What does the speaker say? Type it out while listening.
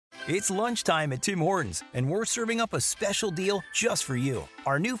It's lunchtime at Tim Hortons, and we're serving up a special deal just for you.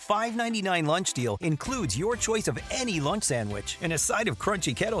 Our new $5.99 lunch deal includes your choice of any lunch sandwich and a side of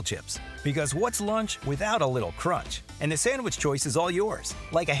crunchy kettle chips. Because what's lunch without a little crunch? And the sandwich choice is all yours,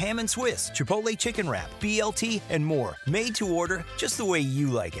 like a ham and Swiss, Chipotle chicken wrap, BLT, and more, made to order just the way you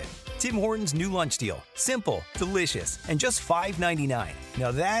like it. Tim Hortons' new lunch deal. Simple, delicious, and just $5.99.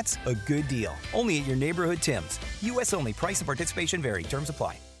 Now that's a good deal. Only at your neighborhood Tim's. U.S. only. Price and participation vary. Terms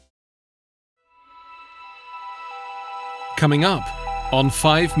apply. Coming up on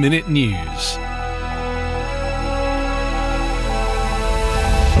 5 Minute News.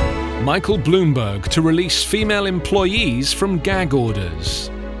 Michael Bloomberg to release female employees from gag orders.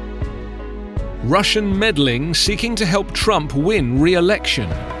 Russian meddling seeking to help Trump win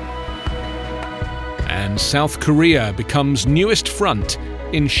re-election. And South Korea becomes newest front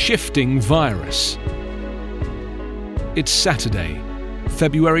in shifting virus. It's Saturday,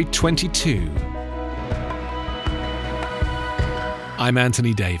 February 22. I'm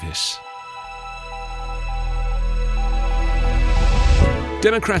Anthony Davis.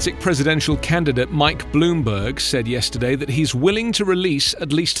 Democratic presidential candidate Mike Bloomberg said yesterday that he's willing to release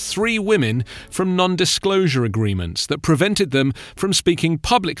at least 3 women from non-disclosure agreements that prevented them from speaking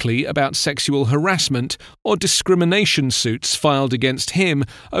publicly about sexual harassment or discrimination suits filed against him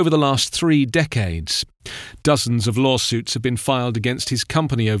over the last 3 decades. Dozens of lawsuits have been filed against his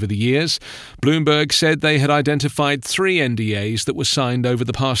company over the years. Bloomberg said they had identified 3 NDAs that were signed over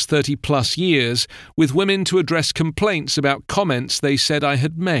the past 30-plus years with women to address complaints about comments they said I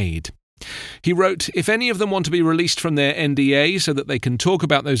had made. He wrote, "If any of them want to be released from their NDA so that they can talk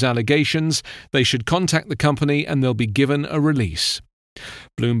about those allegations, they should contact the company and they'll be given a release."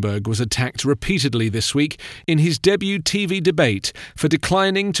 Bloomberg was attacked repeatedly this week in his debut TV debate for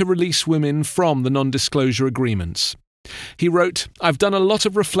declining to release women from the non-disclosure agreements. He wrote, "I've done a lot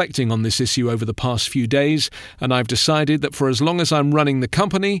of reflecting on this issue over the past few days, and I've decided that for as long as I'm running the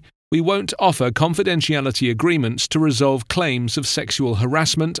company, we won't offer confidentiality agreements to resolve claims of sexual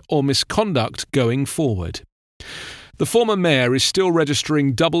harassment or misconduct going forward." The former mayor is still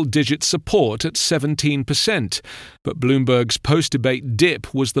registering double-digit support at 17%, but Bloomberg's post-debate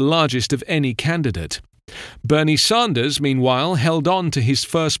dip was the largest of any candidate. Bernie Sanders, meanwhile, held on to his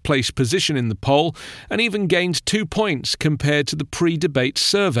first-place position in the poll and even gained 2 points compared to the pre-debate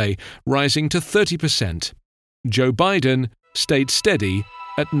survey, rising to 30%. Joe Biden stayed steady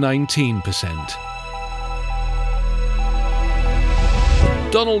at 19%.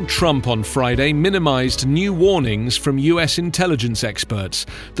 Donald Trump on Friday minimized new warnings from U.S. intelligence experts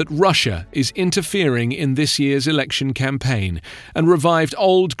that Russia is interfering in this year's election campaign and revived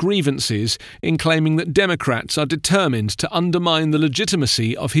old grievances in claiming that Democrats are determined to undermine the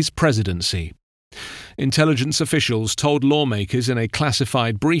legitimacy of his presidency. Intelligence officials told lawmakers in a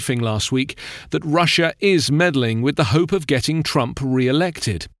classified briefing last week that Russia is meddling with the hope of getting Trump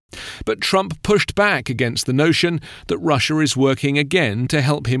re-elected. But Trump pushed back against the notion that Russia is working again to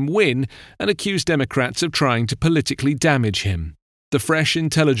help him win and accused Democrats of trying to politically damage him. The fresh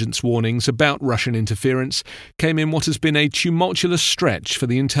intelligence warnings about Russian interference came in what has been a tumultuous stretch for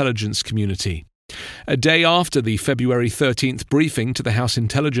the intelligence community. A day after the February 13th briefing to the House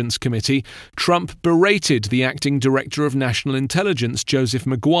Intelligence Committee, Trump berated the acting Director of National Intelligence, Joseph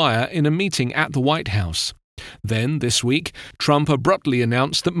Maguire, in a meeting at the White House. Then, this week, Trump abruptly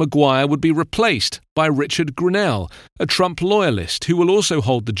announced that Maguire would be replaced by Richard Grenell, a Trump loyalist who will also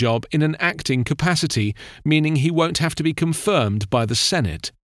hold the job in an acting capacity, meaning he won't have to be confirmed by the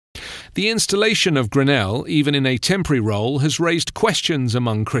Senate. The installation of Grenell, even in a temporary role, has raised questions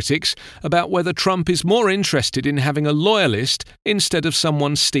among critics about whether Trump is more interested in having a loyalist instead of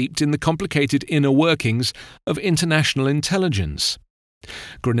someone steeped in the complicated inner workings of international intelligence.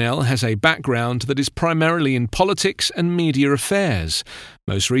 Grenell has a background that is primarily in politics and media affairs.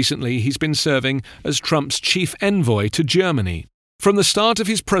 Most recently, he's been serving as Trump's chief envoy to Germany. From the start of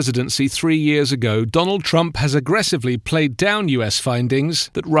his presidency 3 years ago, Donald Trump has aggressively played down U.S. findings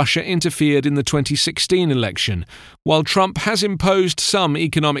that Russia interfered in the 2016 election. While Trump has imposed some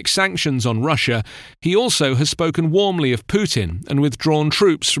economic sanctions on Russia, he also has spoken warmly of Putin and withdrawn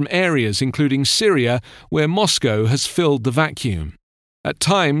troops from areas including Syria, where Moscow has filled the vacuum. At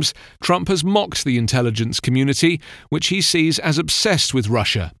times, Trump has mocked the intelligence community, which he sees as obsessed with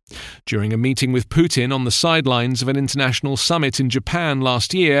Russia. During a meeting with Putin on the sidelines of an international summit in Japan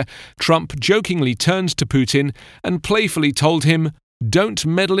last year, Trump jokingly turned to Putin and playfully told him, "Don't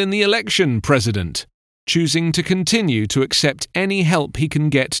meddle in the election, President," choosing to continue to accept any help he can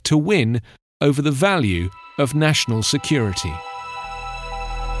get to win over the value of national security.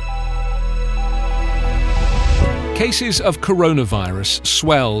 Cases of coronavirus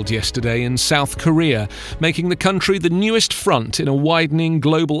swelled yesterday in South Korea, making the country the newest front in a widening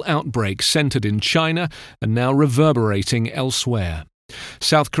global outbreak centred in China and now reverberating elsewhere.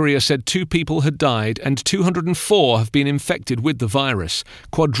 South Korea said 2 people had died and 204 have been infected with the virus,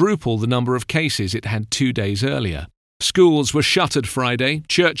 quadruple the number of cases it had 2 days earlier. Schools were shuttered Friday,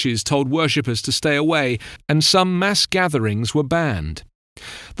 churches told worshippers to stay away, and some mass gatherings were banned.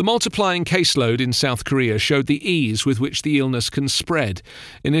 The multiplying caseload in South Korea showed the ease with which the illness can spread.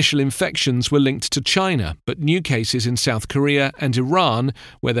 Initial infections were linked to China, but new cases in South Korea and Iran,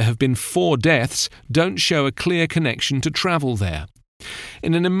 where there have been 4 deaths, don't show a clear connection to travel there.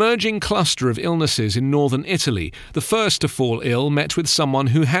 In an emerging cluster of illnesses in northern Italy, the first to fall ill met with someone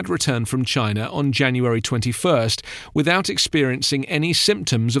who had returned from China on January 21st without experiencing any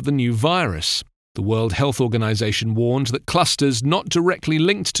symptoms of the new virus. The World Health Organization warned that clusters not directly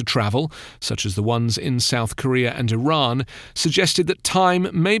linked to travel, such as the ones in South Korea and Iran, suggested that time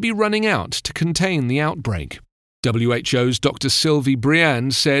may be running out to contain the outbreak. WHO's Dr. Sylvie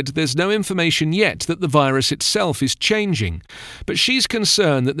Briand said there's no information yet that the virus itself is changing, but she's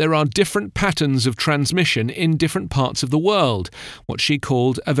concerned that there are different patterns of transmission in different parts of the world, what she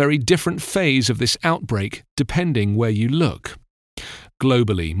called a very different phase of this outbreak depending where you look.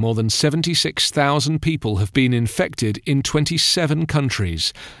 Globally, more than 76,000 people have been infected in 27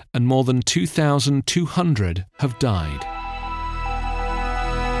 countries, and more than 2,200 have died.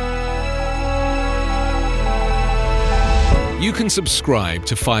 You can subscribe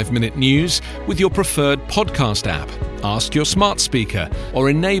to 5 Minute News with your preferred podcast app. Ask your smart speaker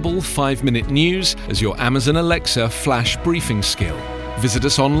or enable 5 Minute News as your Amazon Alexa flash briefing skill. Visit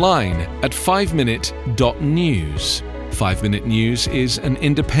us online at 5minute.news. 5 Minute News is an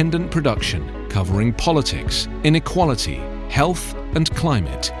independent production covering politics, inequality, health and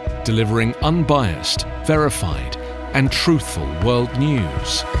climate, delivering unbiased, verified and truthful world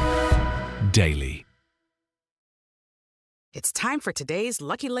news daily. It's time for today's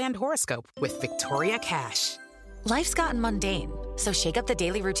Lucky Land horoscope with Victoria Cash. Life's gotten mundane, so shake up the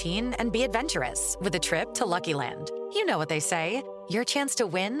daily routine and be adventurous with a trip to Lucky Land. You know what they say, your chance to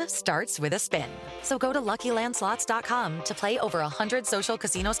win starts with a spin. So go to LuckyLandSlots.com to play over 100 social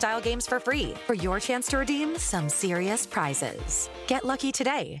casino-style games for free for your chance to redeem some serious prizes. Get lucky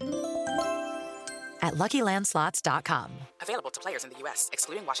today at LuckyLandSlots.com. Available to players in the U.S.,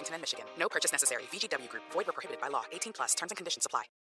 excluding Washington and Michigan. No purchase necessary. VGW Group. Void where prohibited by law. 18+. Terms and conditions apply.